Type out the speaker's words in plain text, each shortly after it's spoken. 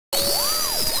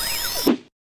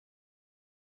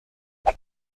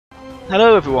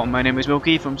Hello everyone, my name is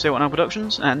Milky from SWN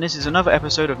Productions, and this is another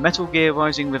episode of Metal Gear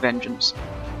Rising Revengeance.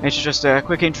 This is just a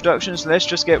quick introduction, so let's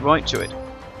just get right to it.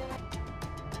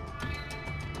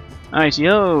 Alright,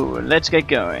 yo, let's get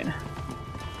going.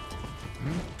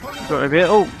 Got over here.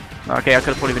 Oh, okay, I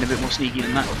could have probably been a bit more sneaky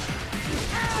than that.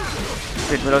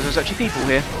 Didn't realise there's actually people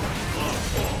here.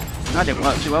 That didn't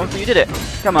work too well, but you did it.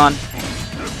 Come on.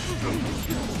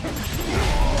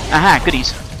 Aha,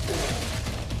 goodies.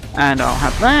 And I'll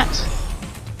have that.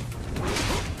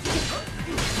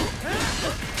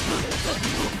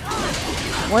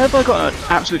 Why have I got an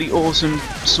absolutely awesome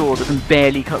sword that can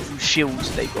barely cut through shields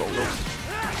that they've got?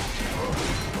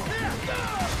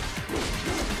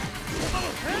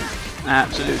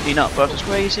 Absolutely not, but it's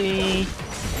crazy.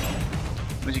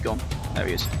 Where's he gone? There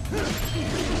he is.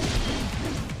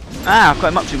 Ah, I've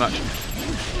cut him up too much.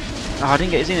 Oh, I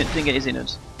didn't get his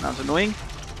innards. That was annoying.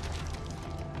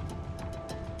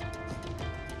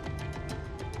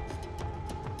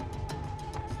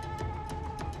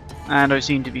 And I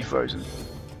seem to be frozen.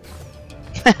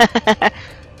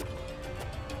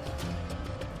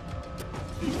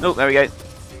 Oh, there we go.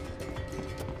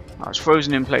 I was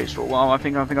frozen in place for a while. I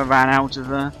think I ran out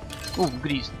of oh,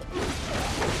 goodies.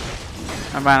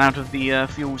 I ran out of the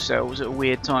fuel cells at a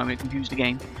weird time and it confused the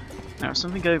game. Now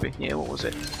something over here. What was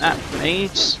it? Ah,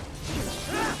 grenades.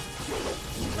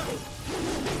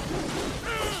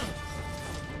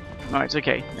 Right,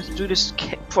 okay. Let's do this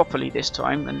properly this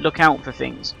time and look out for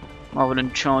things, rather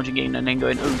than charging in and then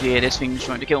going, oh dear, this thing's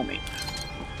trying to kill me.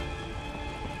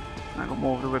 I got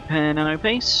more of the repair nano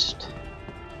paste.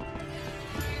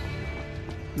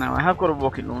 Now I have got a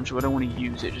rocket launcher, but I don't want to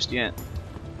use it just yet.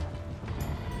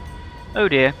 Oh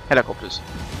dear, helicopters.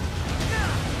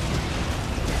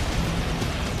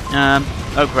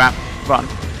 Oh crap, run.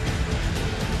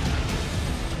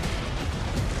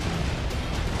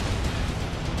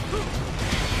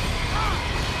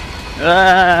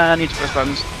 I need to press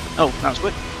buttons. Oh, that was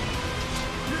quick.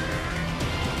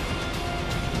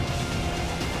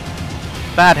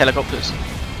 Bad helicopters.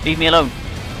 Leave me alone.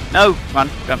 No! Run,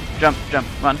 jump, jump, jump,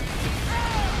 run.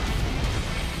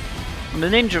 And the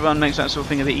ninja run makes that sort of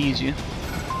thing a bit easier.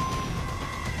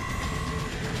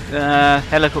 The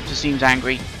helicopter seems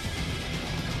angry.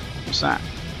 What's that?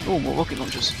 Oh, more rocket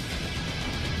launchers.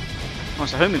 Oh,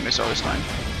 it's a homing missile this time.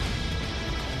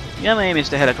 Yeah, my aim is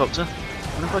the helicopter.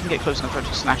 I wonder if I can get close enough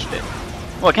to slash it.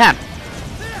 Oh, I can!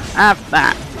 Have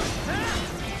that!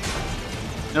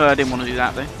 No, I didn't want to do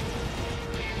that though.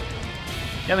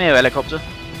 Come here, helicopter.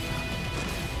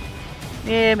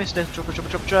 Yeah, mister. Chopper, chopper,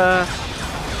 chopper, chopper.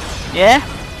 Yeah?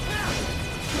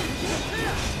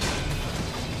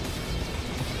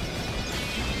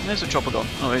 Where's the chopper gone?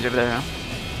 Oh, he's over there now.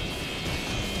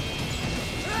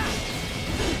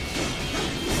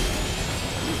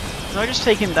 Can I just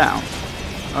take him down?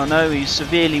 Oh no, he's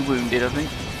severely wounded, I think.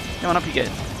 Come on, up you get.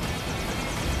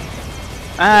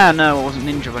 Ah, no, I wasn't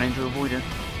ninja running to avoid it.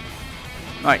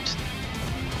 Right.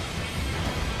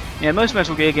 Yeah, most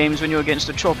Metal Gear games, when you're against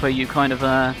a chopper, you kind of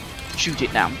shoot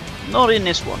it down. Not in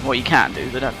this one. Well, you can do,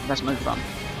 but that's no fun.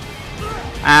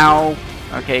 Ow.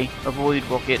 Okay, avoid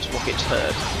rockets. Rockets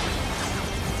hurt.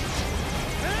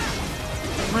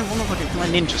 Can I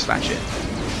ninja slash it?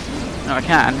 No, I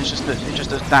can. It's just that it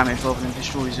just does damage rather than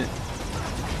destroys it.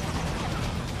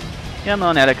 Come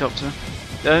on, helicopter.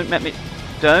 Don't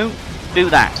do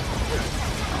that.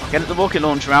 I'll get the rocket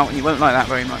launcher out and you won't like that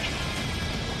very much.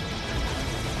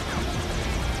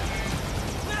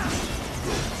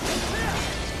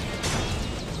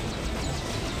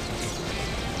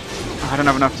 I don't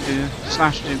have enough to do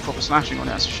proper slashing on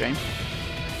it, that's a shame.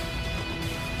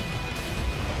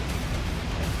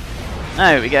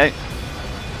 There we go.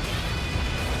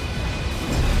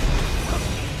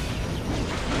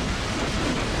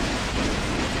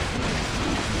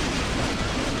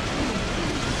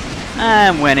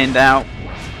 And when in doubt.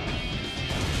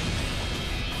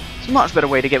 It's a much better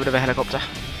way to get rid of a helicopter.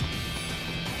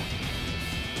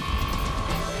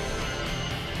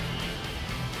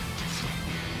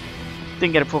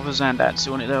 Didn't get a proper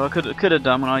Zandatsu on it though. I could have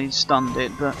done when I stunned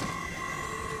it, but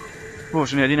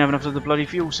fortunately I didn't have enough of the bloody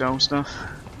fuel cell stuff.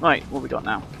 Right, what we got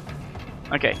now?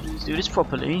 Okay, let's do this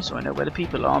properly so I know where the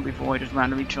people are before I just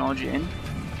randomly charge in.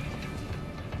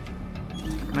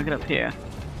 Can I get up here?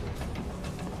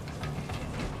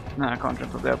 No, I can't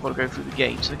jump up there. I've got to go through the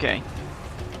gates. Okay.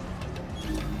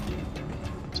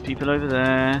 There's people over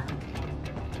there.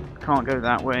 Can't go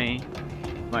that way.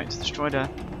 Right, let's try to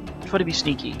be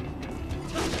sneaky.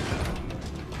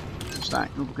 What's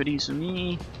that? Oh, goodies for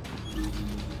me.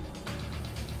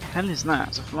 hell is that?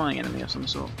 It's a flying enemy of some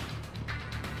sort.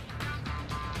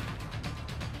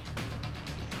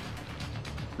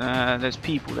 there's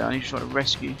people there I need to try to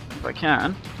rescue if I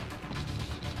can.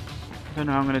 I don't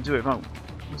know how I'm going to do it without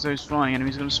those flying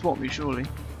enemies going to spot me, surely.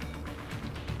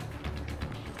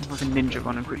 If I can ninja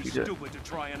run and quickly do it.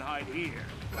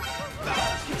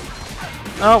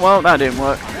 Oh well, that didn't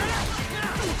work.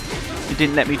 It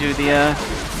didn't let me do the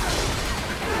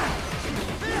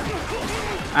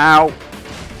Ow!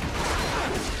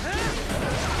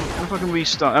 If I can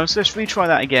restart. Let's retry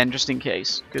that again just in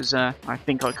case, because I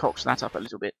think I cocked that up a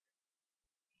little bit.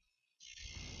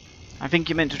 I think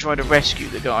you meant to try to rescue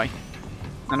the guy,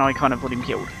 and I kind of got him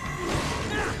killed.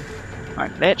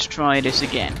 Right, let's try this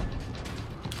again.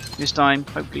 This time,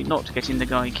 hopefully not getting the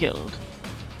guy killed.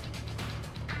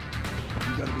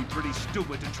 You gotta be pretty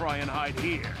stupid to try and hide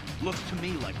here. Looks to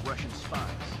me like Russian spies.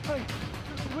 Hey,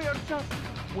 we are just...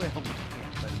 Well, we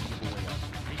can't let him give away our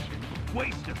position.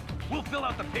 Waste him. We'll fill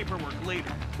out the paperwork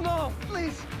later. No,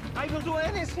 please. I will do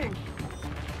anything.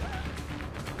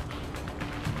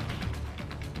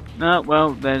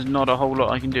 Well, there's not a whole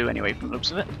lot I can do anyway from the looks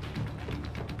of it.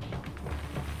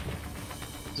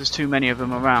 There's too many of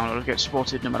them around, I'll get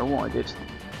spotted no matter what I did.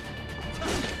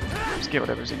 Let's get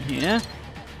whatever's in here.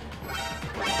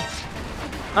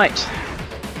 Right.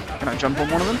 Can I jump on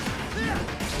one of them?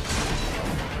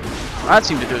 Well, that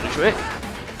seemed to do the trick.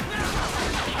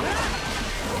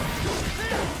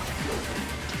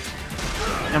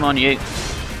 Come on, you.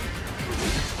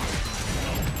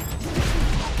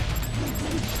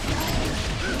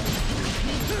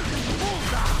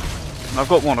 I've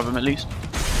got one of them at least.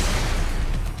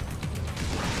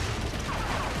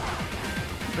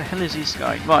 What the hell is this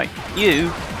guy? Right,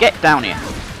 you get down here.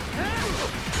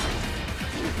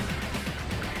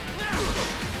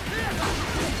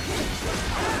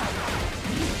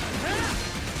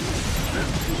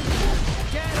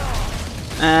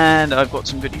 And I've got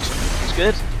some goodies on him. That's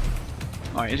good.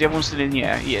 Alright, is everyone still in the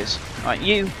air? He is. Alright,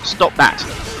 you stop that.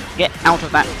 Get out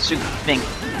of that suit thing.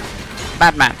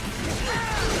 Bad man.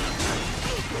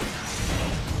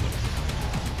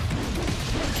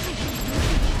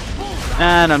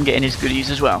 And I'm getting his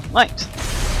goodies as well. Right.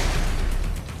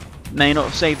 May not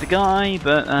have saved the guy,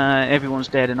 but everyone's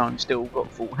dead and I'm still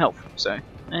got full health. So,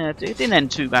 it didn't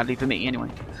end too badly for me anyway.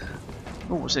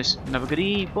 Oh, what's this? Another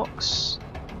goodie box.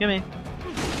 Come here.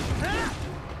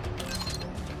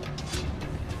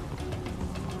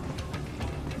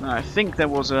 I think there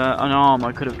was an arm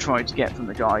I could have tried to get from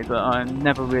the guy, but I'm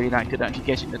never really that good at actually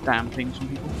getting the damn things from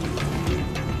people.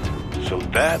 So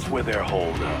that's where they're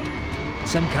holed up.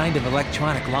 Some kind of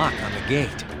electronic lock on the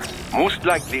gate. Most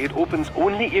likely it opens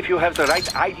only if you have the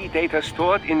right ID data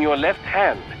stored in your left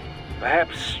hand.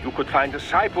 Perhaps you could find a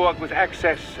cyborg with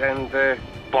access and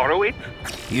borrow it?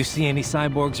 You see any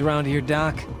cyborgs around here,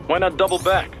 Doc? Why not double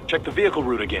back? Check the vehicle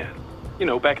route again. You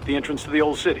know, back at the entrance to the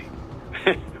old city.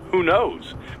 Who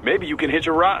knows? Maybe you can hitch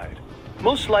a ride.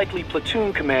 Most likely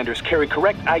platoon commanders carry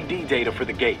correct ID data for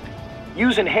the gate.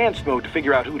 Use enhanced mode to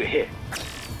figure out who to hit.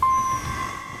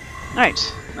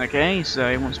 Right, okay,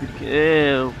 so he wants me to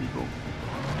kill people.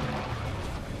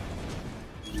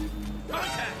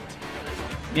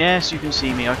 Yes, you can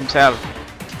see me, I can tell.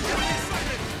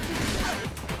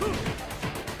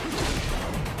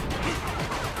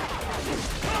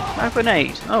 A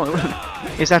grenade. Oh,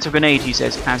 is that a grenade, he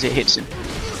says, as it hits him.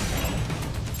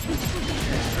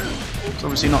 It's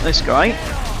obviously not this guy,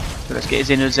 so let's get his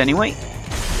innards anyway.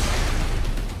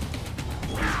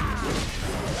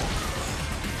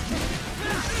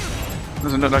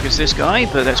 Doesn't look like it's this guy,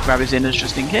 but let's grab his innards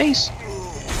just in case.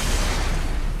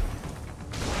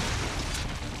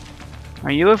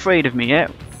 Are you afraid of me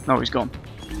yet? Oh, he's gone.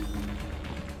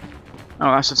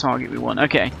 Oh, that's the target we want.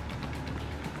 Okay.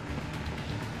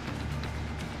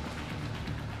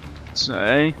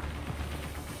 So,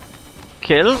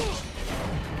 kill.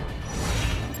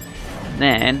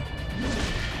 Then,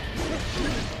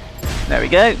 there we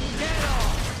go.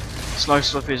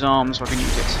 Slice off his arm so I can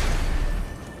use it.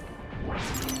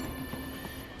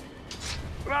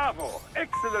 Bravo!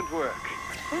 Excellent work.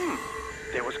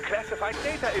 There was classified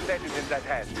data embedded in that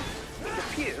hand. It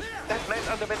appears that man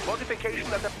underwent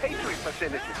modification at the Patriot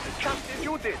facility, just as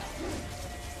you did.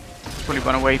 Probably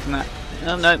run away from that.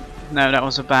 Oh, no, that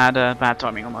was a bad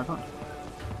timing on my part.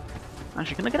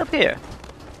 Actually, can I get up here?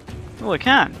 Oh, I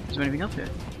can. Is there anything up here?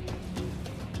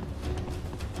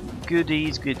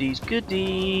 Goodies, goodies,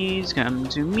 goodies, come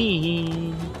to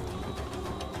me.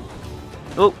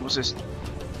 Oh, what's this?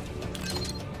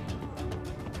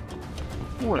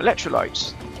 Oh,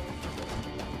 electrolytes.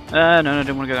 No, I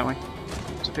don't want to go that way.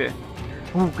 It's up here.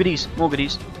 Oh, goodies, more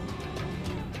goodies.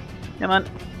 Come on.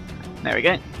 There we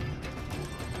go.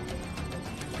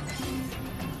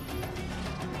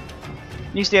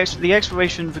 At least the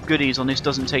exploration for goodies on this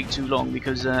doesn't take too long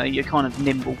because you're kind of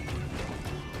nimble.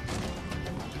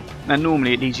 And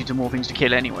normally it leads you to more things to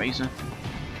kill anyway, so...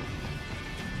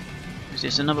 Is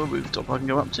this another rooftop I can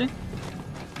go up to?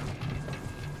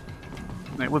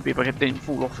 No, it would be if I didn't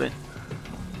fall off it.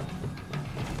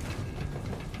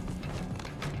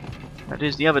 That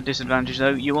is the other disadvantage though,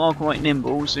 you are quite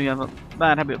nimble, so you have a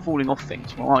bad habit of falling off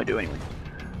things. Well, I do anyway.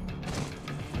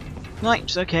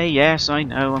 Right, okay, yes, I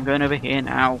know, I'm going over here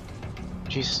now.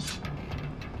 Jesus.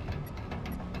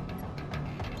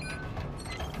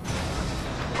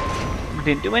 I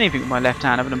didn't do anything with my left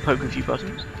hand other than poke a few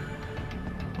buttons.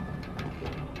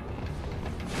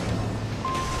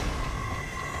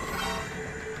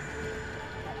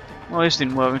 Well, this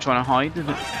didn't work, I'm trying to hide, did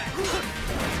it?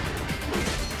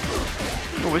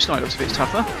 Oh, this guy looks a bit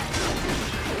tougher.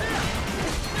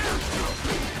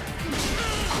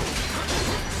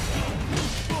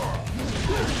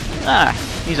 Ah,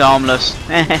 he's armless.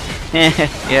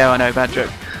 Yeah, I know, bad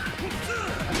joke.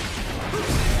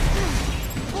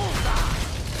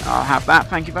 I'll have that,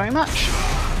 thank you very much.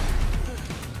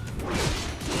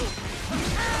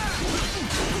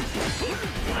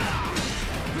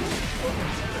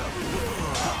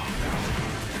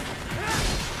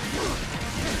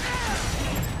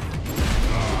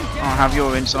 I'll have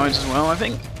your insides as well, I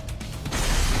think.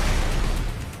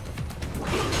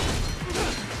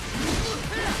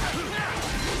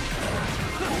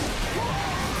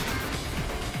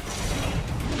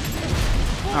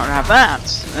 I'll have that.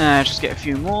 Just get a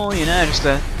few more, you know, just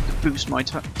to boost my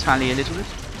tally a little bit.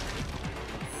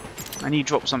 And he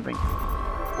dropped something.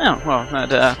 Oh, well,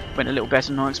 that went a little better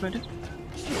than I expected.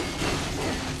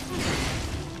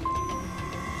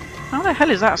 How the hell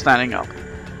is that standing up?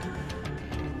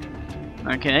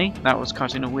 Okay, that was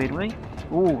cut in a weird way.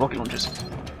 Ooh, rocket launchers.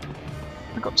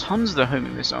 I've got tons of the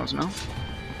homing missiles now.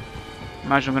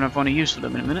 Imagine I'm going to find a use for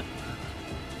them in a minute.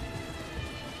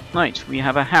 Right, we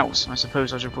have a house. I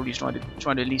suppose I should probably try to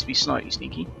at least be slightly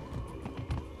sneaky.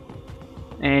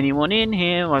 Anyone in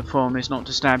here? I promise not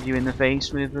to stab you in the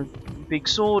face with a big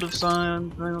sword of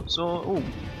some sort. Ooh,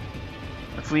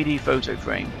 a 3D photo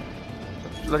frame.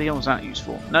 What the bloody hell was that used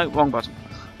for? No, wrong button.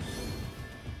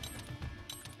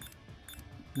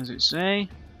 Does it say?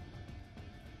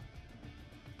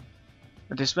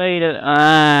 A display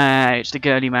that it's the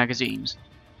girly magazines.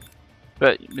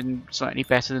 But slightly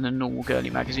better than the normal girly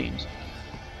magazines.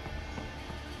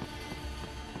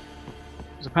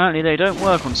 Because apparently they don't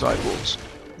work on cyborgs.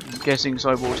 I'm guessing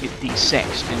cyborgs get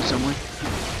desexed in some way.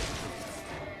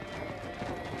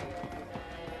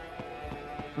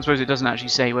 I suppose it doesn't actually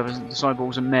say whether the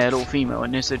cyborgs are male or female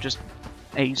in this, they're just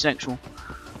asexual.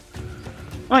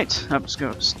 Right, let's go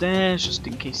upstairs just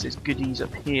in case there's goodies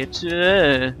up here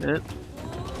too. No.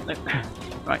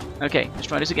 Right, okay, let's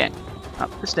try this again. Up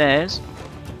the stairs.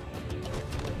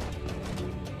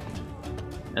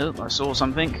 Oh, I saw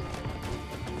something.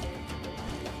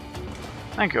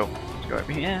 Thank you. Let's go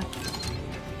over here.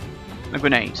 A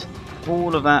grenade.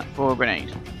 All of that for a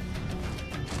grenade.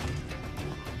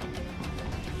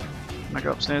 Can I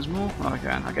go upstairs more? Oh, I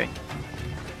can, okay.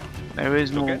 There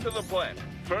is no... Get to the plan.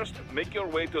 First, make your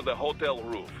way to the hotel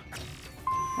roof.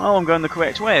 Oh, I'm going the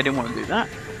correct way. I didn't want to do that.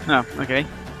 No, okay.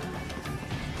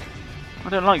 I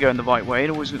don't like going the right way. I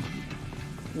always want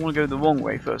to go the wrong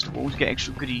way first of all to get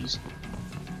extra goodies.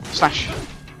 Slash.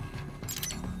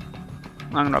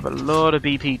 I'm going to have a lot of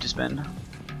BP to spend.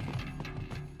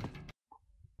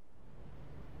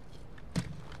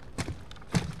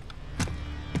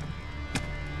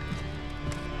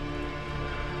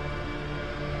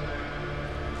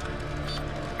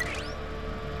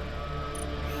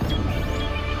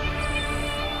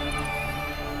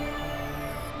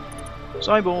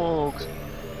 Cyborgs!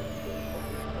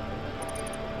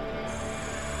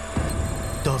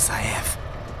 Those I have.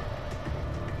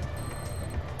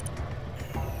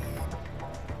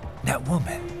 That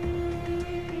woman.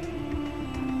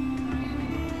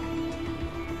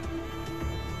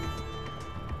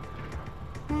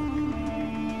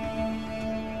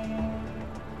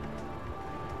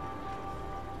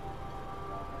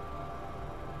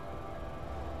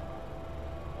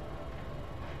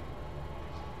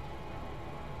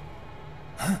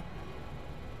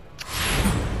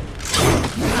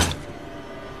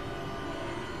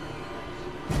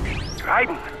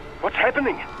 Raiden, what's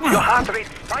happening? Your heart rate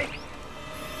spiked.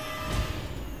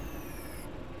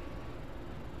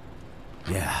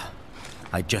 Yeah,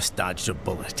 I just dodged a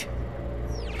bullet.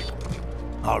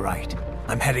 All right,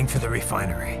 I'm heading for the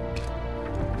refinery.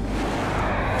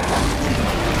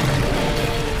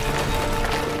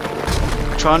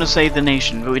 Trying to save the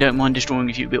nation, but we don't mind destroying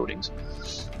a few buildings.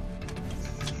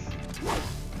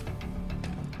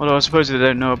 Although I suppose if they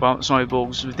don't know about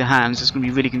cyborgs with their hands, it's going to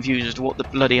be really confused as to what the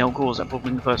bloody hell caused that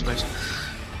problem in the first place.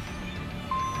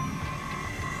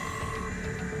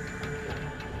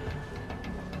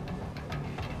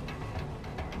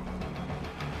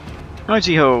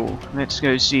 Righty ho, let's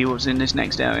go see what's in this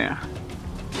next area.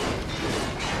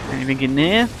 Anything in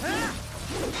there?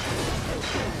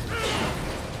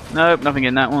 Nope, nothing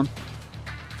in that one.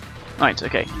 Right,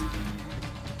 okay.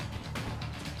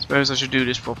 Suppose I should do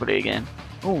this properly again.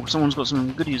 Oh, someone's got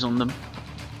some goodies on them.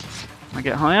 Can I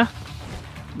get higher?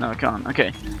 No, I can't.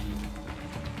 Okay.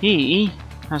 He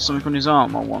has something on his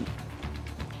arm I want.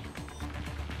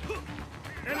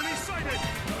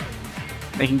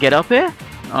 They can get up here?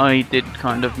 I did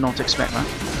kind of not expect that.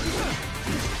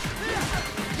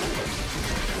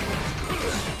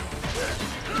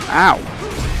 Ow!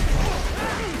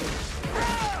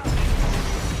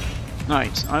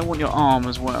 Right, I want your arm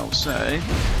as well, so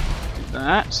do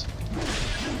that.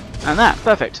 And that,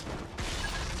 perfect.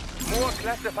 More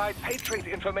classified Patriot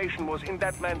information was in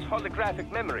that man's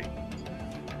holographic memory.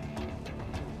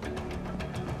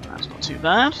 That's not too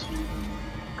bad.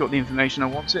 Got the information I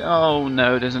wanted. Oh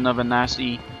no, there's another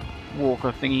nasty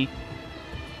walker thingy.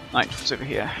 Right, what's over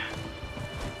here?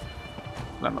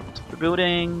 Climb up to the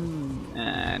building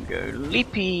and go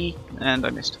leapy, and I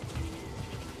missed.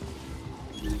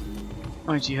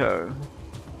 Righty ho.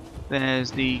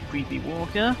 There's the creepy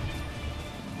walker.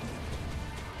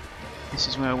 This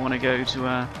is where I want to go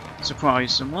to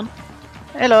surprise someone.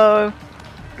 Hello!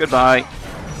 Goodbye.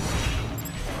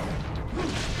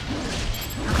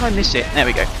 How can I miss it? There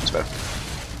we go. That's better.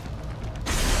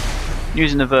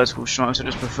 Using the vertical strikes, I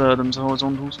just prefer them to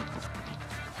horizontals.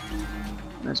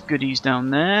 There's goodies down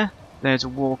there. There's a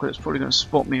walker that's probably going to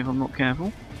spot me if I'm not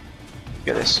careful.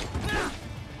 Get this.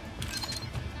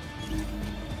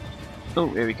 Oh,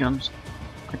 here he comes.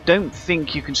 I don't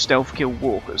think you can stealth kill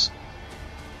walkers.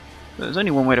 But there's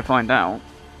only one way to find out.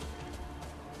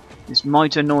 This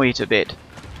might annoy it a bit.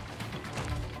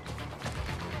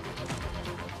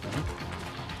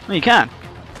 Well, you can.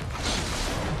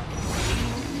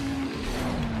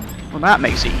 Well, that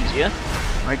makes it easier.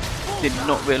 I did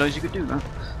not realise you could do that.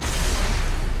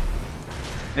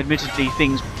 Admittedly,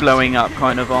 things blowing up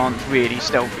kind of aren't really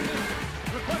stealthy.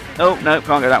 Oh, no,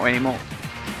 can't go that way anymore.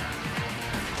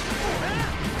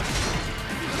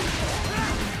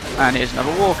 And here's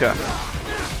another walker.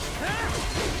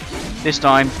 This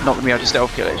time, not going to be able to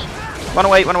stealth kill it. Run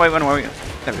away, run away, run away.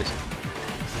 There it is.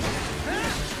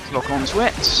 Let's lock on to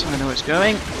it. I know where it's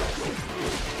going.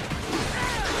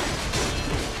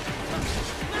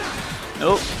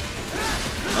 Oh.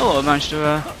 Oh, I managed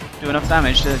to do enough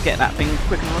damage to get that thing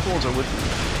quicker than I thought I would.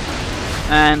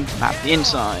 And map the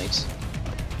inside.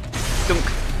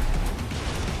 Dunk.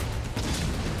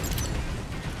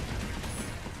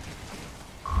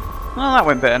 Well, that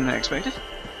went better than I expected.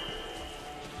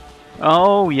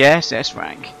 Oh, yes, S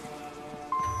rank.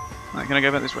 Right, can I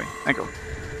go back this way? Thank you.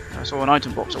 I saw an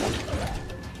item box I wanted.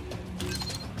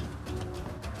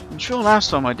 I'm sure last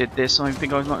time I did this, I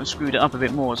think I might have screwed it up a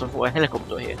bit more, so I thought a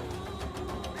helicopter here.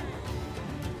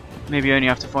 Maybe you only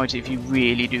have to fight it if you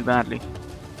really do badly.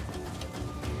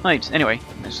 Right, anyway,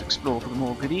 let's explore for the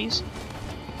more goodies.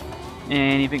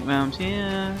 Anything around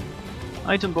here?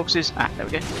 Item boxes. Ah, there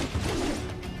we go.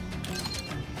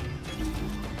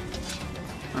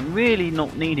 I'm really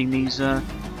not needing these. I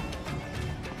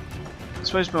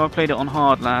suppose I played it on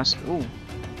hard last. Ooh.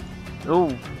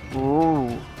 Ooh.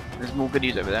 Ooh. There's more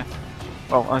goodies over there.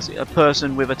 Well, I see a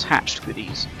person with attached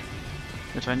goodies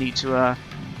that I need to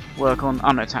work on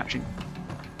unattaching.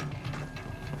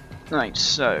 Right,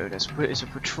 so let's put it as a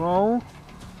patrol.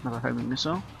 Another homing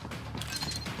missile.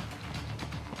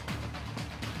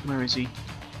 Where is he?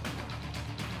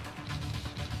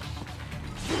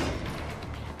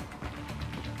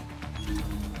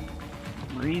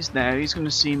 Well, he's there. He's going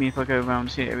to see me if I go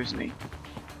around here, isn't he?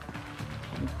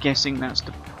 I'm guessing that's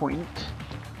the point.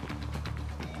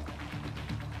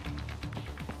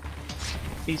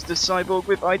 He's the cyborg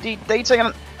with ID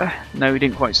data. No, he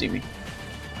didn't quite see me.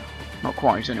 Not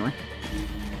quite, anyway.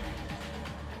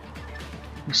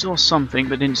 He saw something,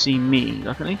 but didn't see me,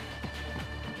 luckily.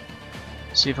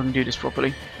 Let's see if I can do this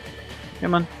properly.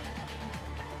 Come on.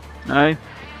 No.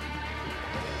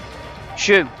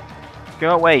 Shoo!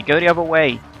 Go away. Go the other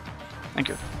way. Thank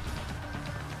you.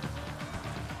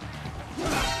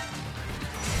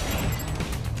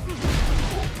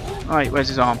 Alright, where's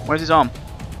his arm? Where's his arm?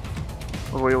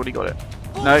 Or have we already got it?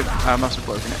 No, I must have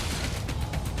broken it.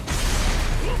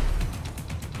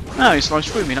 Oh, he sliced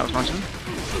through me, that was nice of him.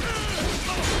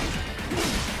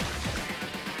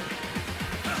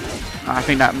 I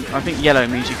think yellow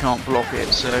means you can't block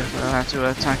it, so I'll have to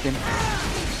attack him.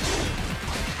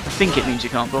 I think it means you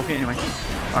can't block it anyway.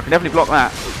 I can definitely block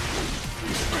that.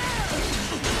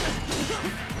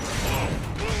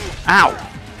 Ow!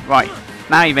 Right,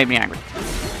 now you made me angry.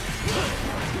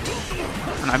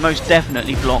 And I most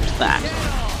definitely blocked that.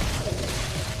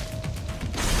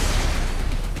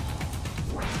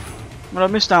 Well, I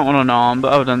missed out on an arm,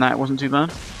 but other than that, it wasn't too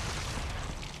bad.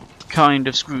 Kind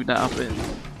of screwed that up a bit.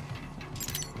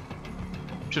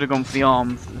 Should have gone for the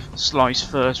arm slice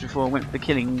first before I went for the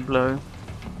killing blow.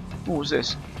 What was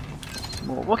this?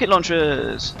 More rocket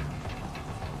launchers!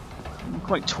 I'm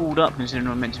quite tooled up considering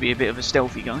I'm meant to be a bit of a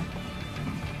stealthy guy.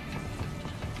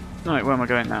 Right, where am I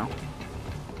going now?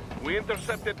 We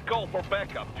intercepted call for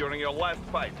backup during your last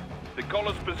fight. The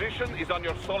caller's position is on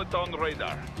your soliton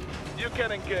radar. You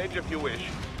can engage if you wish.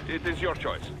 It is your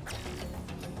choice.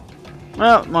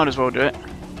 Well, might as well do it.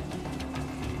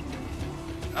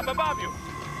 I'm above you.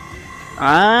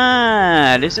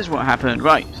 Ah, this is what happened.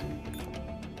 Right.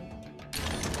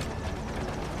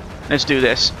 Let's do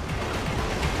this.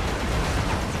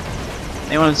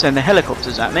 They want to send the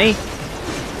helicopters at me.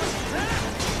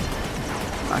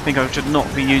 I think I should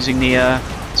not be using the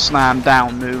slam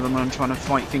down move. I'm trying to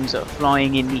fight things that are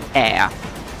flying in the air.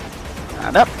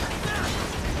 And up.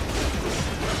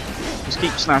 Just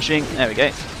keep slashing. There we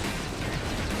go.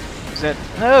 Is that?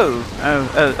 No!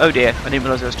 Oh dear. I didn't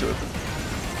realise there was two of them.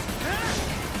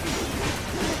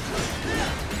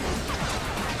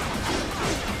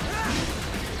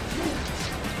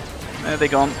 Where have they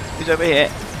gone? He's over here.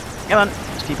 Come on.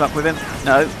 Let's keep up with him.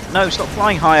 No. No, stop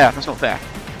flying higher. That's not fair.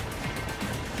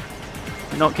 If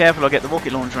you're not careful, I'll get the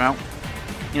rocket launcher out.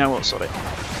 You know what? Sod it.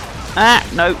 Ah!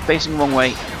 No. Facing the wrong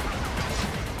way.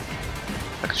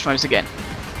 Let's try this again.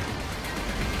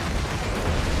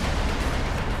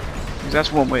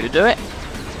 That's one way to do it.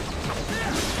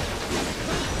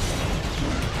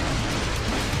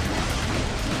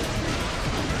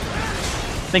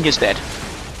 I think it's dead.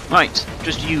 Right,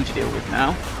 just you to deal with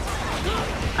now.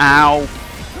 Ow!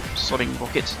 Sodding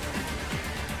rocket.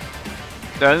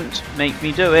 Don't make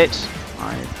me do it.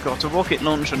 I've got a rocket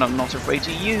launcher and I'm not afraid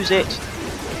to use it.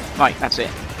 Right, that's it.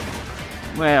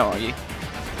 Where are you?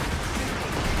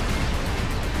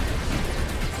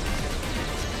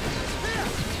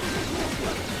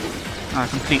 I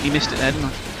completely missed it there,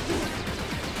 didn't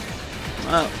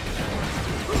I?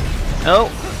 Oh,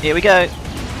 here we go.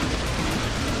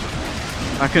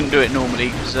 I couldn't do it normally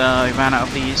because I ran out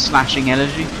of the slashing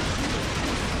energy.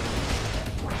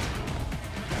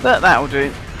 But that'll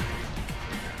do.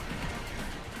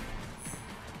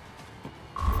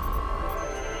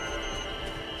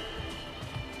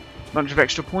 Bunch of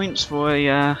extra points for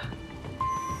a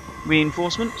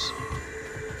reinforcement.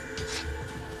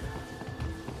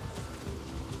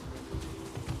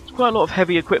 Quite a lot of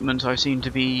heavy equipment I seem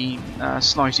to be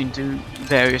sliced into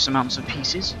various amounts of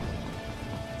pieces.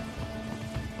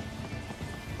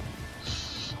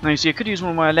 Now you see, I could use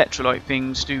one of my electrolyte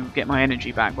things to get my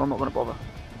energy back, but I'm not going to bother.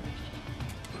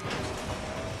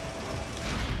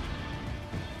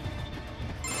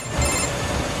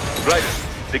 Right,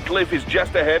 the cliff is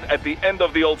just ahead at the end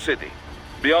of the old city.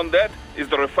 Beyond that is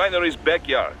the refinery's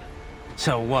backyard.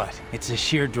 So what? It's a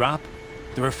sheer drop?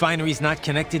 The refinery's not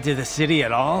connected to the city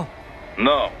at all?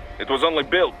 No, it was only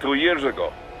built 2 years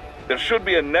ago. There should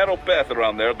be a narrow path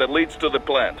around there that leads to the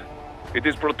plant. It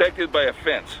is protected by a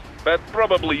fence, but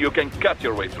probably you can cut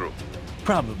your way through.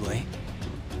 Probably.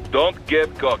 Don't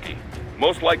get cocky.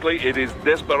 Most likely it is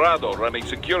Desperado running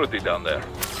security down there.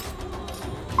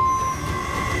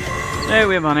 So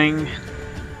we're running.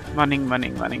 Running.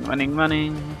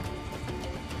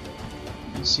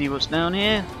 Let's see what's down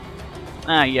here.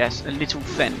 Ah yes, a little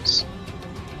fence.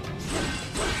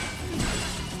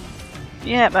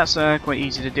 Yeah, that's quite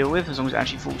easy to deal with as long as it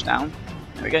actually falls down.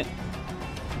 There we go.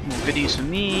 More goodies for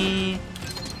me.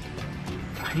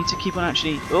 I need to keep on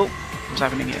actually... Oh, what's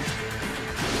happening here?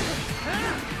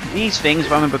 These things,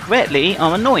 if I remember correctly,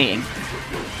 are annoying.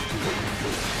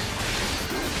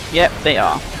 Yep, they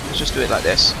are. Let's just do it like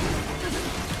this.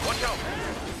 Watch out!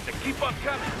 They keep on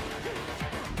coming.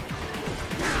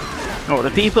 Oh,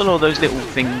 the people or those little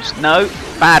things? No,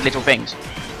 bad little things.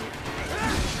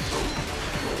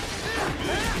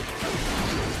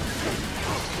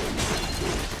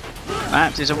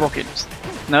 That is a rocket.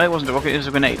 No, it wasn't a rocket, it was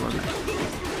a grenade, wasn't it?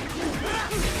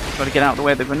 Try to get out of the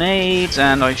way of the grenades,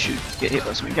 and I should get hit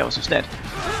by something else instead.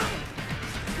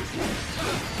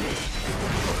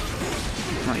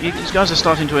 Right, these guys are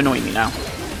starting to annoy me now.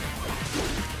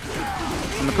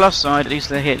 On the plus side, at least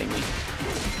they're healing me.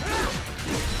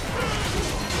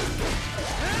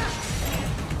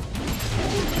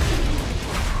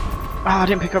 Ah, I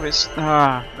didn't pick up its...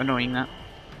 Ah, annoying that.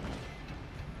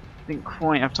 Didn't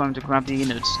quite have time to grab the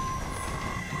innards.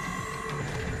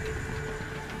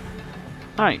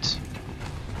 Right.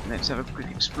 Let's have a quick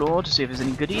explore to see if there's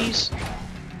any goodies.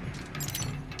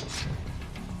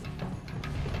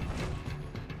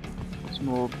 Some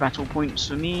more battle points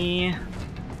for me.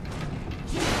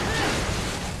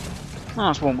 Oh,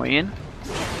 that's one way in.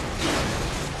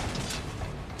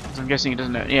 I'm guessing it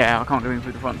doesn't... Yeah, I can't go in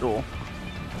through the front door.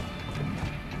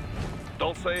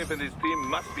 Don't save and his team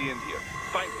must be in here.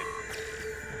 Find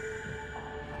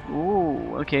him.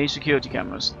 Ooh, okay, security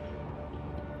cameras.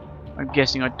 I'm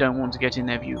guessing I don't want to get in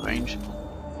their view range.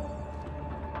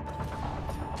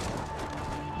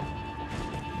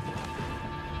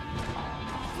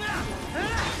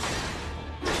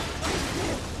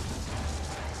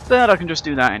 But I can just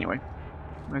do that anyway.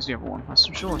 Where's the other one? I'm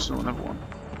sure I saw another one.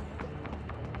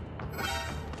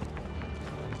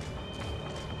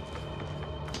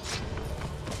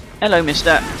 Hello,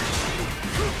 mister.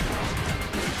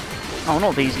 Oh,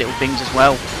 not these little things as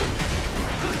well.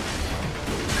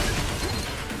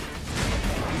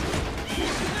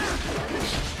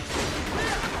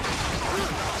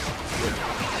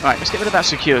 Right, let's get rid of that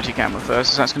security camera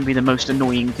first, as that's going to be the most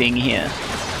annoying thing here.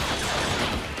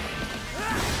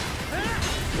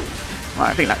 Right,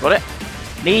 I think that got it.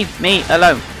 Leave me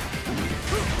alone.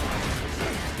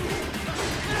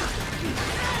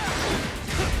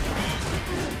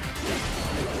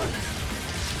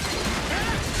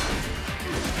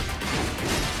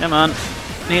 Come on,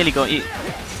 nearly got you.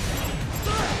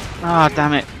 Ah,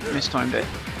 damn it, mistimed it.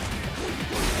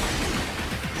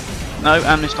 No,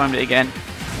 and mistimed it again.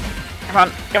 Come on,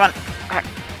 come on. Back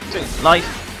to life.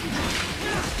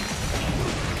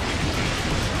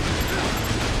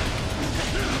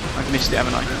 I've missed it,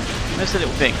 haven't I? Where's the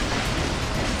little thing?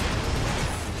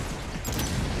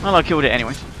 Well, I killed it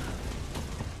anyway.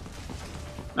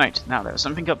 Right, now there was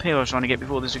something up here I was trying to get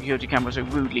before the security camera so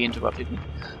rudely interrupted me.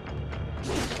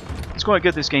 It's quite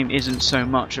good this game isn't so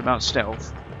much about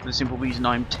stealth, for the simple reason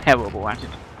I'm terrible at it.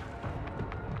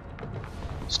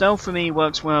 Stealth for me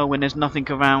works well when there's nothing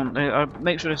around. I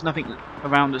make sure there's nothing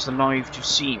around that's alive to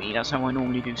see me. That's how I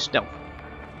normally do stealth.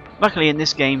 Luckily in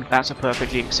this game, that's a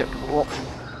perfectly acceptable option.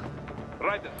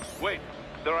 Right, wait.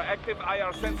 There are active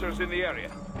IR sensors in the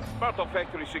area. Part of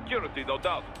factory security, no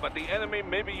doubt, but the enemy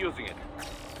may be using it.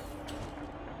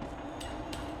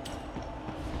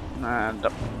 And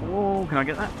up. Oh, can I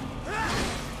get that?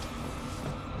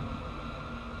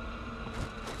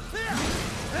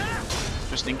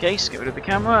 Just in case, get rid of the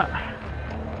camera.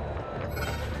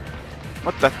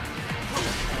 What the?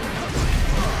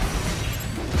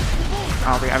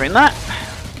 I'll be having that.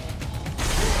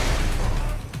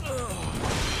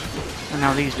 And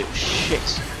now these little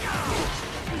shits.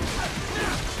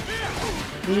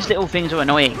 These little things are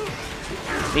annoying.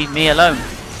 Leave me alone.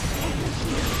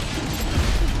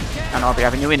 And I'll be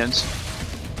having your innards.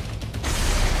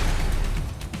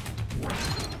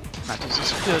 That is a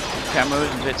secure camera,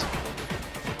 isn't it?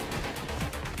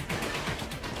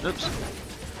 Oops.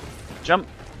 Jump.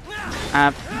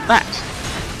 That.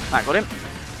 That got him.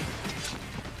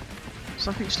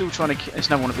 Something's still trying to... It's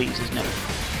not one of these, isn't it?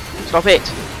 Stop it!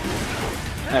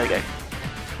 There we go.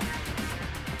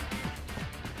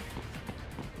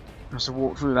 Must have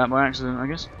walked through that by accident, I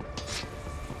guess.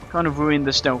 Kind of ruined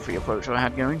the stealthy approach I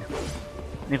had going.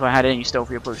 If I had any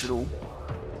stealthy approach at all.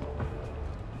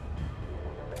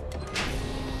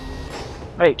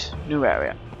 Right, new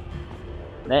area.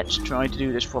 Let's try to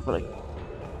do this properly.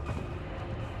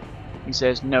 He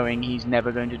says, knowing he's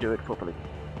never going to do it properly.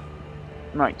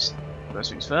 Right,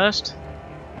 first things first.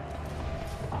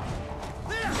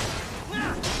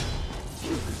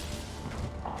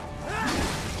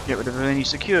 Get rid of any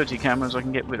security cameras I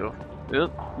can get rid of. Oh,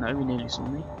 no, he nearly saw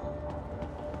me.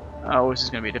 Oh, this is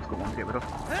going to be a difficult one to get rid of.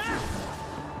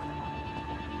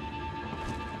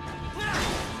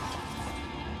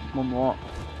 One more.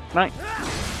 Right.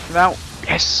 Out.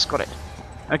 Yes, got it.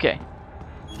 Okay.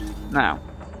 Now.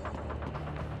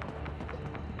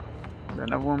 Is there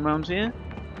another one round here?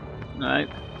 No.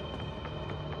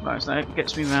 Right, so that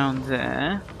gets me round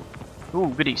there.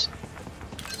 Ooh, goodies.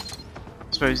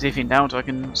 I suppose if in doubt I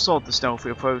can sod the stealthy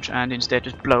approach and instead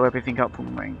just blow everything up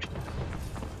from range.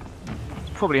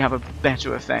 Probably have a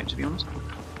better effect, to be honest.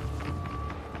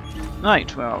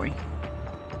 Right, where are we?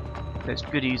 There's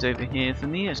goodies over here for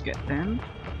me, let's get them.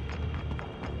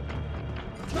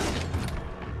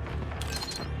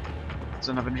 There's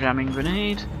another jamming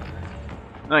grenade.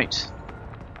 Right.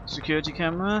 Security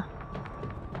camera.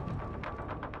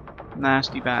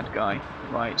 Nasty bad guy.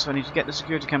 Right, so I need to get the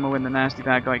security camera when the nasty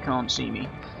bad guy can't see me.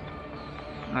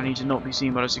 And I need to not be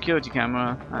seen by the security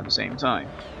camera at the same time.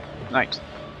 Right.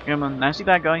 Come on, nasty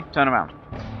bad guy, turn around.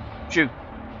 Shoot.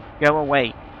 Go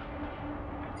away.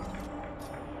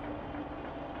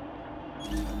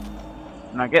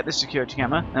 And I get the security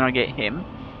camera, then I get him.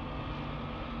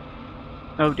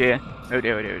 Oh dear. Oh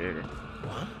dear, oh dear, oh dear, oh dear.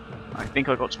 I think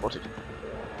I got spotted.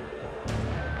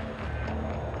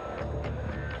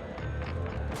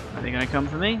 Are they going to come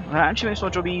for me? Well, that actually makes my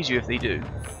job easier if they do.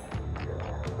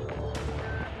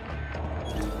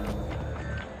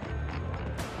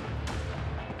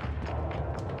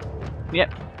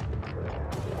 Yep.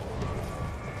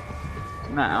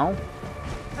 Now,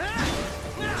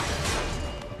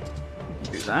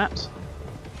 do that,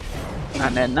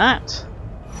 and then that.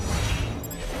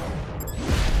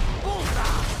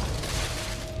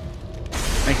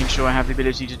 Making sure I have the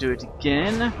ability to do it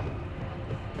again,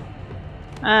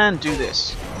 and do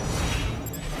this.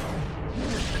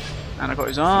 And I got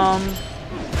his arm,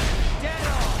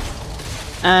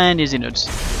 and his innards.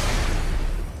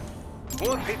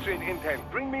 More featuring intel.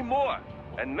 Bring me more,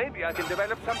 and maybe I can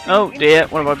develop something. Oh dear,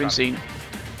 what have I been seen?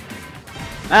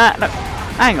 Ah, no,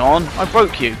 hang on, I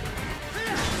broke you.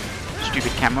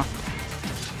 Stupid camera.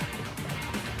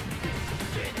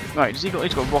 Right, he's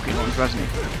got a rocket launcher, hasn't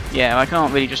he? Yeah, I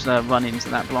can't really just run into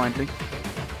that blindly.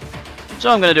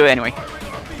 So I'm going to do it anyway.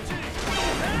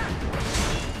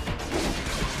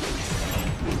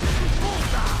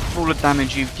 For all the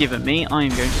damage you've given me, I am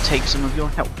going to take some of your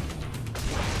health.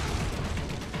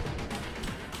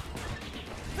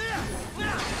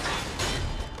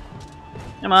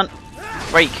 Come on.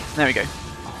 Break. There we go.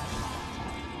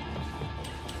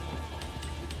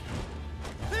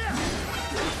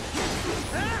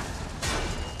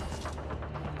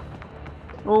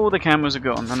 All the cameras are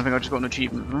gone, and I think I just got an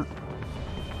achievement for that.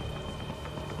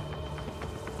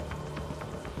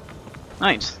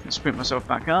 Right, let's sprint myself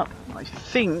back up. I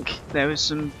think there is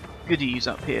some goodies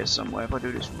up here somewhere if I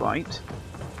do this right.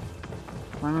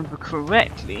 If I remember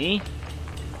correctly,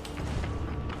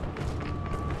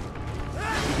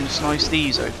 you can slice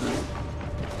these open.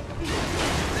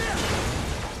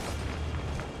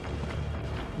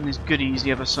 And there's goodies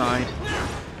the other side.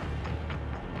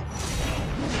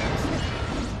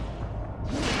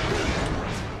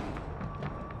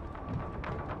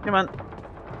 Come on.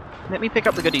 Let me pick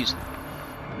up the goodies.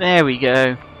 There we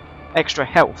go. Extra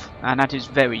health, and that is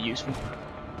very useful.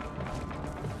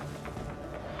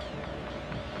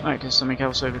 Right, there's something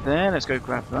else over there. Let's go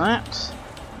grab that.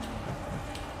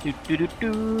 Right,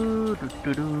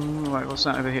 what's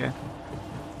that over here?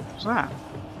 What's that?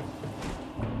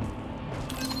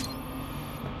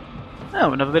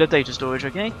 Oh, another bit of data storage,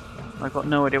 okay. I've got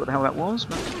no idea what the hell that was,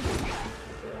 but...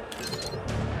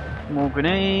 more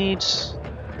grenades.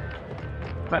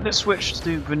 In fact, let's switch to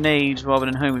do grenades rather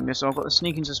than homing missile. I've got a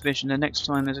sneaking suspicion that next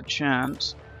time there's a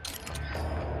chance.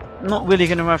 I'm not really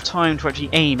going to have time to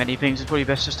actually aim anything, so it's probably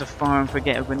best just to fire and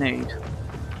forget a grenade.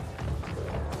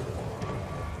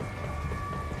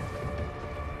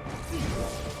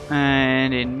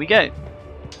 And in we go.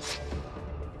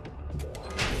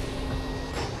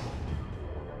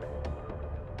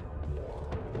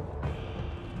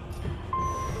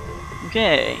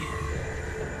 Okay.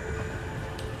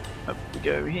 Up we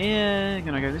go here.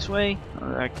 Can I go this way?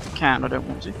 Oh, I can, I don't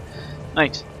want to.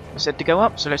 Right, I said to go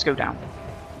up, so let's go down.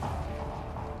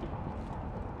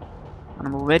 And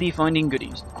I'm already finding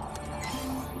goodies.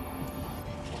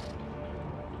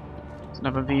 It's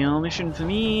another VR mission for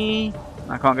me.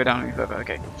 I can't go down any further,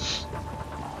 okay.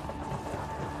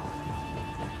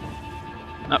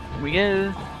 Up we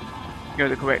go. Go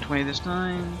the correct way this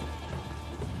time.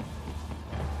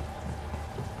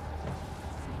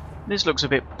 This looks a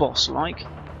bit boss-like.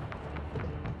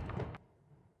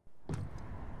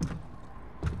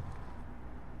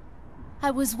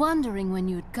 I was wondering when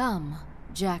you'd come,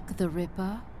 Jack the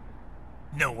Ripper.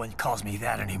 No one calls me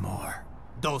that anymore.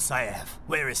 Dolsaev,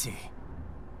 where is he?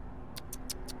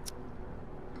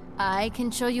 I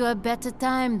can show you a better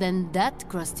time than that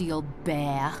crusty old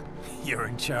bear. You're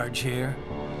in charge here?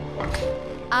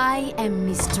 I am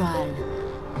Mistral,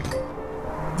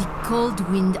 the cold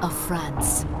wind of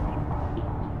France.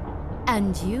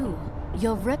 And you,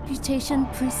 your reputation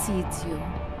precedes you.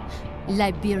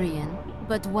 Liberian,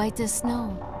 but white as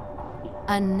snow.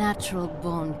 A natural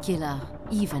born killer,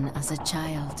 even as a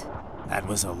child. That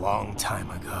was a long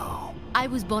time ago. I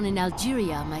was born in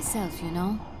Algeria myself, you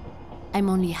know. I'm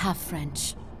only half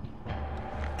French.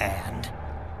 And?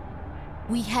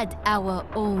 We had our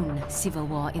own civil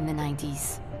war in the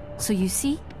 90s. So you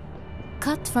see?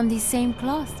 Cut from the same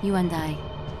cloth, you and I.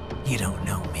 You don't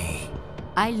know me.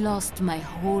 I lost my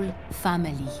whole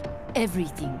family.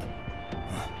 Everything.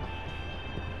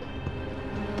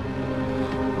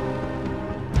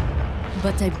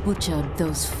 But I butchered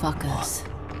those fuckers.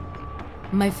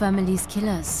 My family's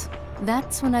killers.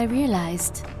 That's when I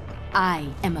realized I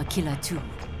am a killer too.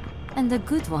 And a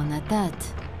good one at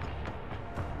that.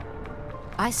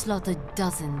 I slaughtered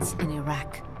dozens in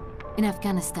Iraq, in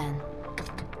Afghanistan.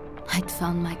 I'd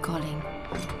found my calling.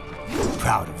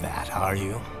 Proud of that, are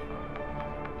you?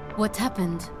 What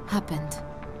happened, happened.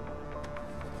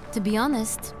 To be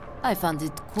honest, I found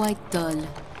it quite dull.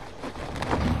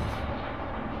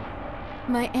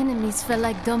 My enemies fell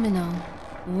like domino,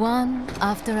 one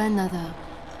after another.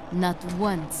 Not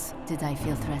once did I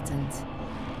feel threatened.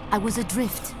 I was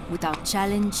adrift, without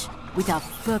challenge, without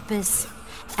purpose.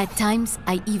 At times,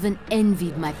 I even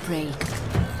envied my prey.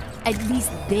 At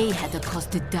least they had a cause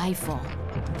to die for.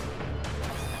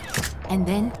 And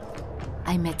then,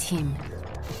 I met him.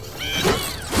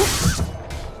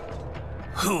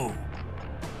 Who?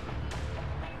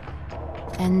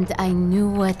 And I knew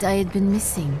what I had been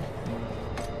missing.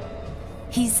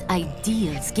 His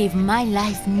ideals gave my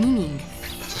life meaning.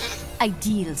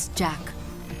 Ideals, Jack.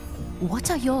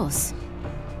 What are yours?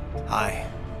 I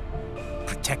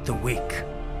protect the weak.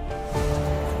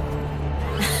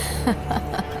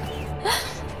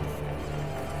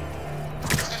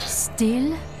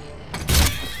 Still?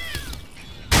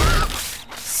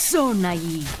 So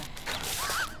naive.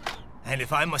 And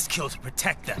if I must kill to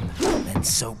protect them, then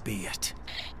so be it.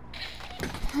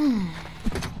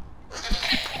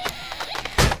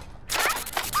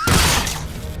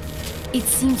 It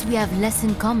seems we have less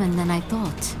in common than I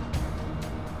thought.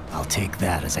 I'll take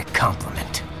that as a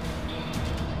compliment.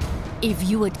 If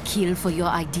you would kill for your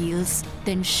ideals,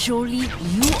 then surely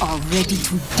you are ready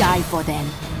to die for them.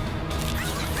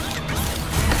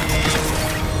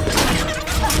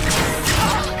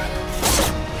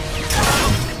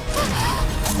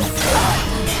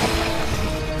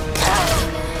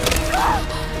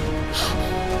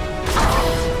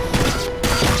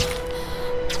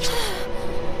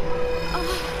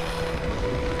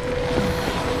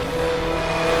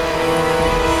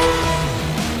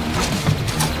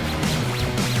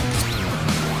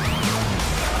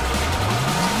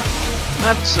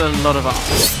 That's a lot of art.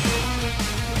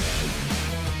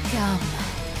 Come,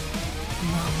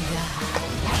 Manga.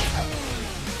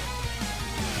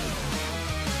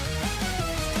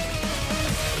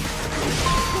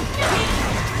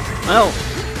 Well,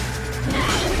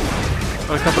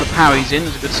 got a couple of parries in,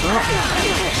 that's a good start.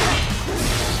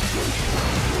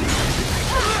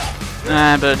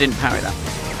 But I didn't parry that.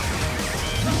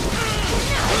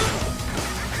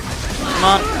 Come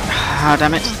on. Ah,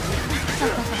 damn it.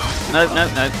 No, no,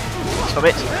 no. Stop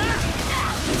it.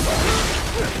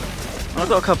 Well, I've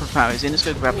got a couple of parries in. Let's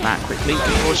go grab that quickly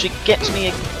before she gets me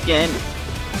again.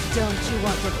 Don't you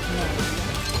want to play?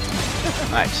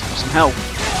 Right, some health.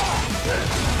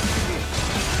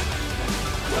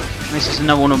 This is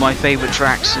another one of my favourite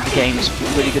tracks of the game. It's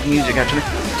really good music, actually.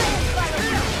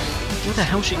 Where the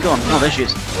hell's she gone? Oh, there she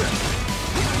is.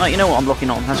 Right, you know what I'm locking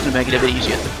on. That's going to make it a bit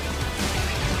easier.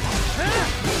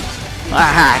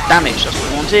 Aha, damage, that's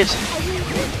what I wanted.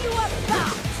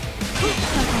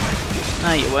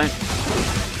 No, you won't.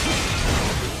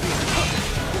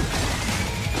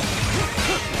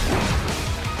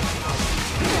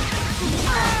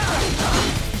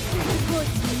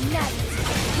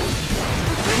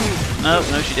 No,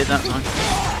 no, she did that time.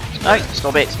 No,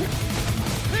 stop it.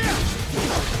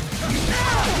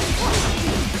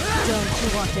 Don't you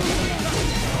want to play?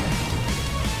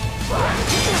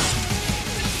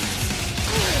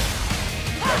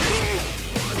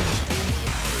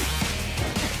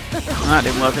 That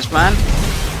didn't work as planned.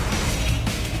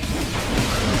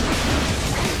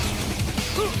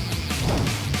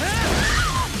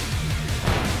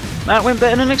 That went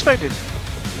better than expected.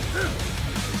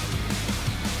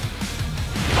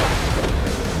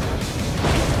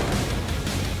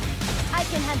 I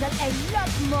can handle a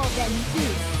lot more than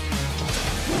this.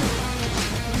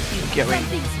 Keep going.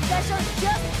 Something special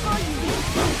just for you.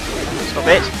 Stop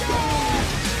it.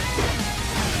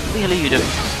 What the hell are you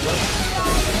doing?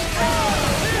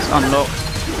 It's unlocked.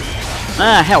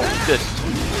 Ah, health. Good.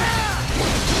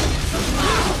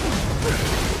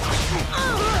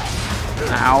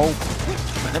 Ow.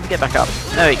 Right, let me get back up.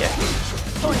 There we go.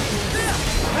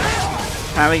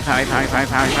 Parry, parry, parry, parry,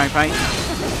 parry, parry, parry.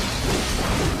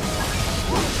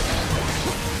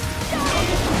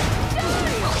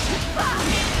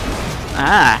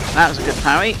 Ah, that was a good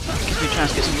parry. Gives me a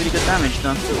chance to get some really good damage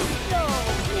done.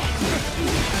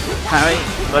 Parry,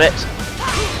 got it.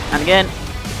 And again.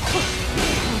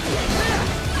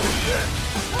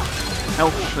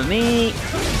 Help for me.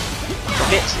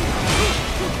 Drop it.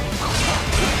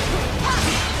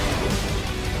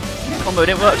 Combo combo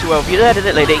didn't work too well for you there, did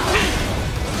it, lady?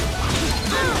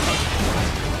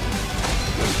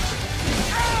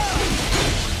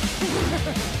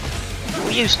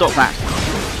 Will you stop that?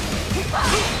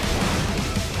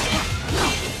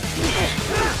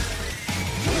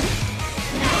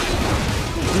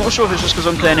 I'm not sure if it's just because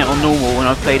I'm playing it on normal when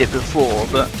I've played it before,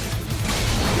 but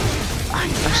I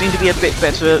seem to be a bit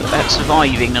better at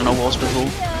surviving than I was before.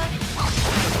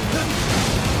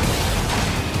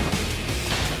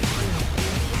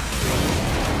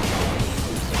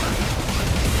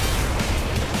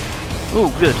 Oh,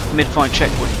 good. Mid-fight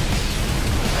checkpoint.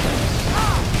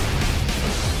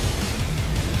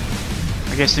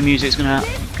 I guess the music's gonna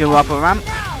go up a ramp.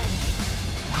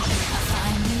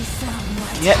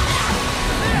 Yep.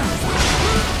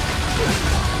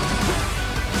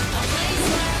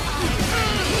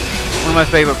 One of my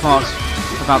favourite parts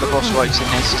about the boss fights in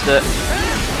this is that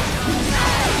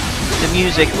the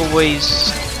music always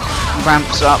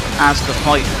ramps up as the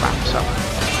fight ramps up.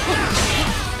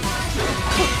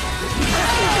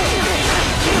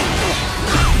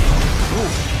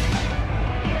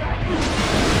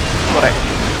 Got it.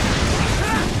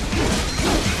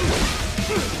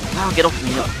 Now get off me,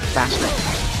 you bastard.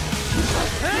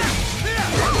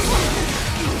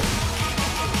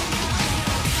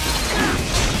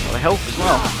 Got a health as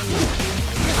well.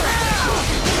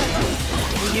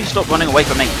 Will you stop running away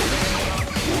from me?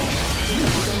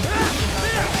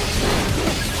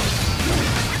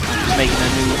 Just making a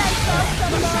new...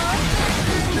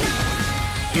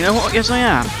 You know what? Yes I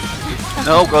am.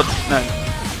 Oh god, no.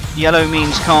 Yellow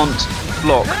means can't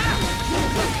block.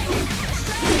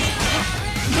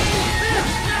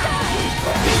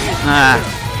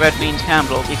 Red means can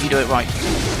block if you do it right.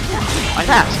 Like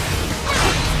that.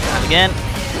 And again.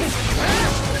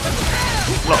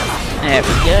 Block. There we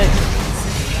go.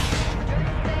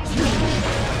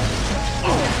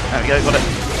 There we go, got it.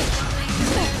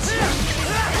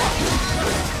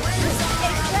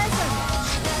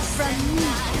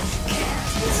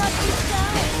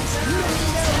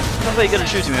 Not very good at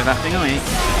shooting with that thing, are you?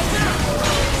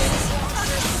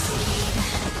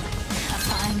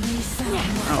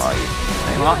 Alright,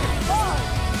 there you are.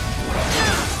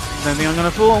 Don't think I'm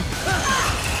gonna fall.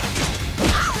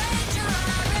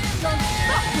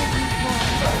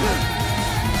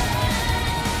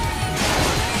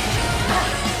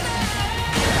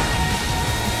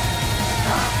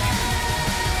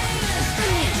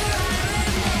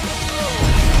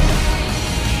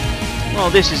 Well,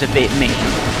 this is a bit mean.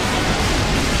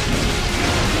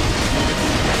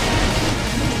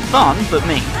 Fun, but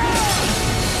mean.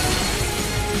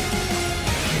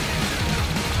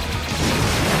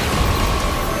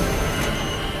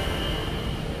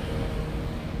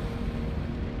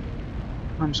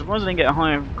 I'm surprised I didn't get a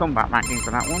higher combat ranking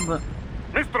for that one, but...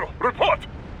 Mistro, report!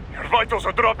 Your vitals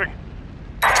are dropping.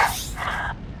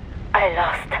 I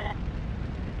lost.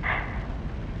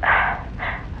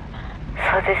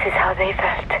 So this is how they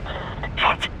felt.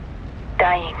 What?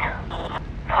 Dying.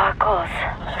 For a cause.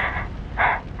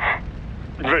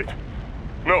 Wait.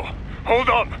 No. Hold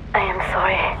on. I am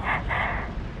sorry.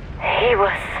 He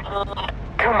was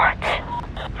too much.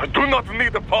 I do not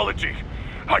need apology.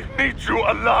 I need you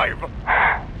alive.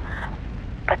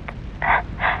 But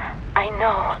I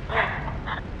know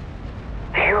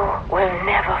you will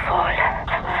never fall.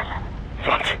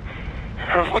 What?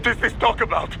 What is this talk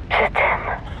about? Je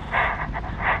t'aime.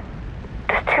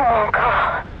 Does tu mon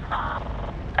corps?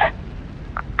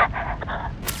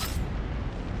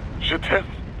 Je t'aime.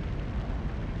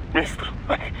 Mister,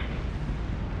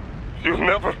 you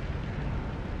never...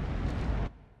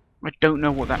 I don't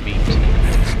know what that means.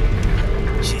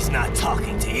 She's not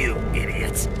talking to you,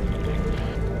 idiot.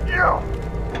 You!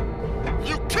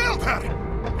 You killed her!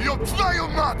 You vile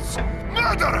nuts!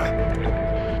 Murderer!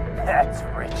 That's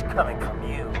rich coming from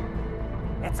you.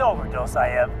 It's overdose, I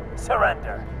have.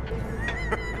 Surrender.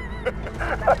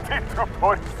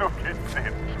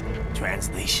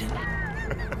 Translation.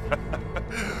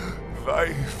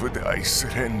 Why would I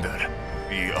surrender?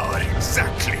 You are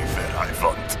exactly where I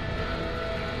want.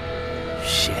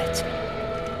 Shit.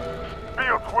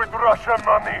 Built with Russian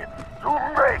money to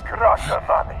make Russian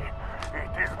money.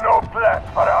 It is no plan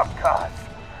for outcasts.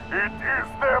 It is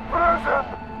their prison.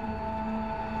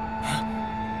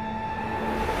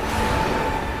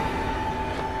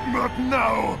 But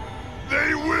now,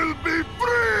 they will be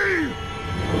free!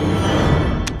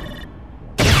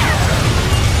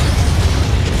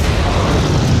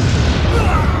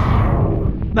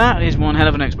 That is one hell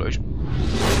of an explosion.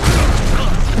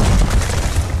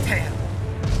 Damn.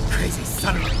 Crazy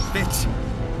son of a bitch.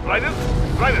 Raiden,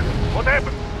 what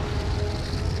happened?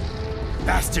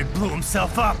 Bastard blew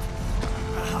himself up.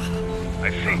 I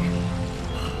see.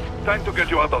 Time to get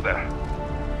you out of there.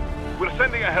 We're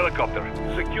sending a helicopter.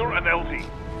 Secure an LZ.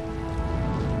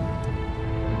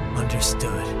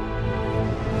 Understood.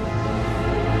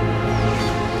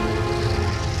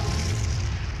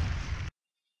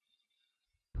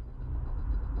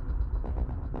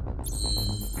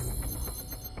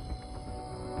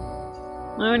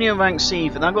 Only a rank C,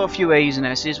 but I got a few A's and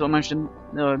S's, but I managed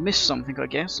to miss something, I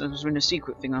guess. It was in a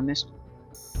secret thing I missed.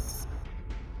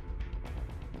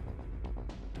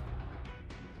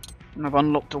 And I've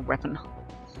unlocked a weapon.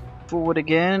 Forward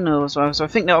again, so I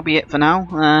think that'll be it for now.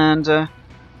 And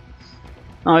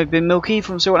I've been Milky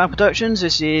from SWN Productions.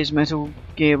 This is Metal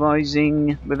Gear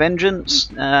Rising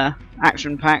Revengeance,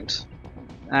 action-packed,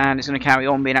 and it's going to carry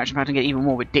on being action-packed and get even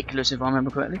more ridiculous if I remember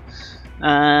correctly.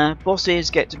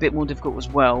 Bosses get a bit more difficult as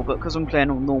well, but because I'm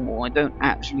playing on normal, I don't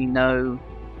actually know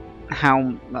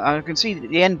how. I can see that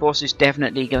the end boss is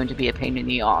definitely going to be a pain in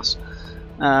the arse,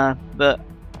 but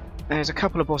there's a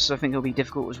couple of bosses I think will be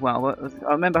difficult as well. I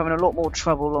remember having a lot more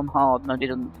trouble on hard than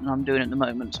I'm doing at the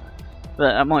moment,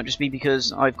 but that might just be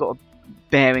because I've got a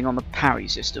bearing on the parry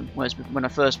system, whereas when I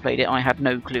first played it, I had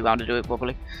no clue how to do it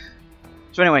properly.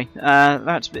 So anyway,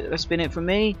 that's been it from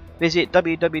me. Visit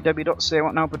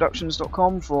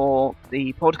www.SWNowproductions.com for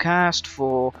the podcast,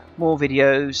 for more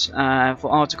videos, for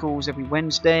articles every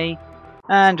Wednesday,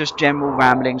 and just general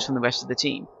ramblings from the rest of the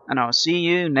team. And I'll see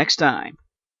you next time.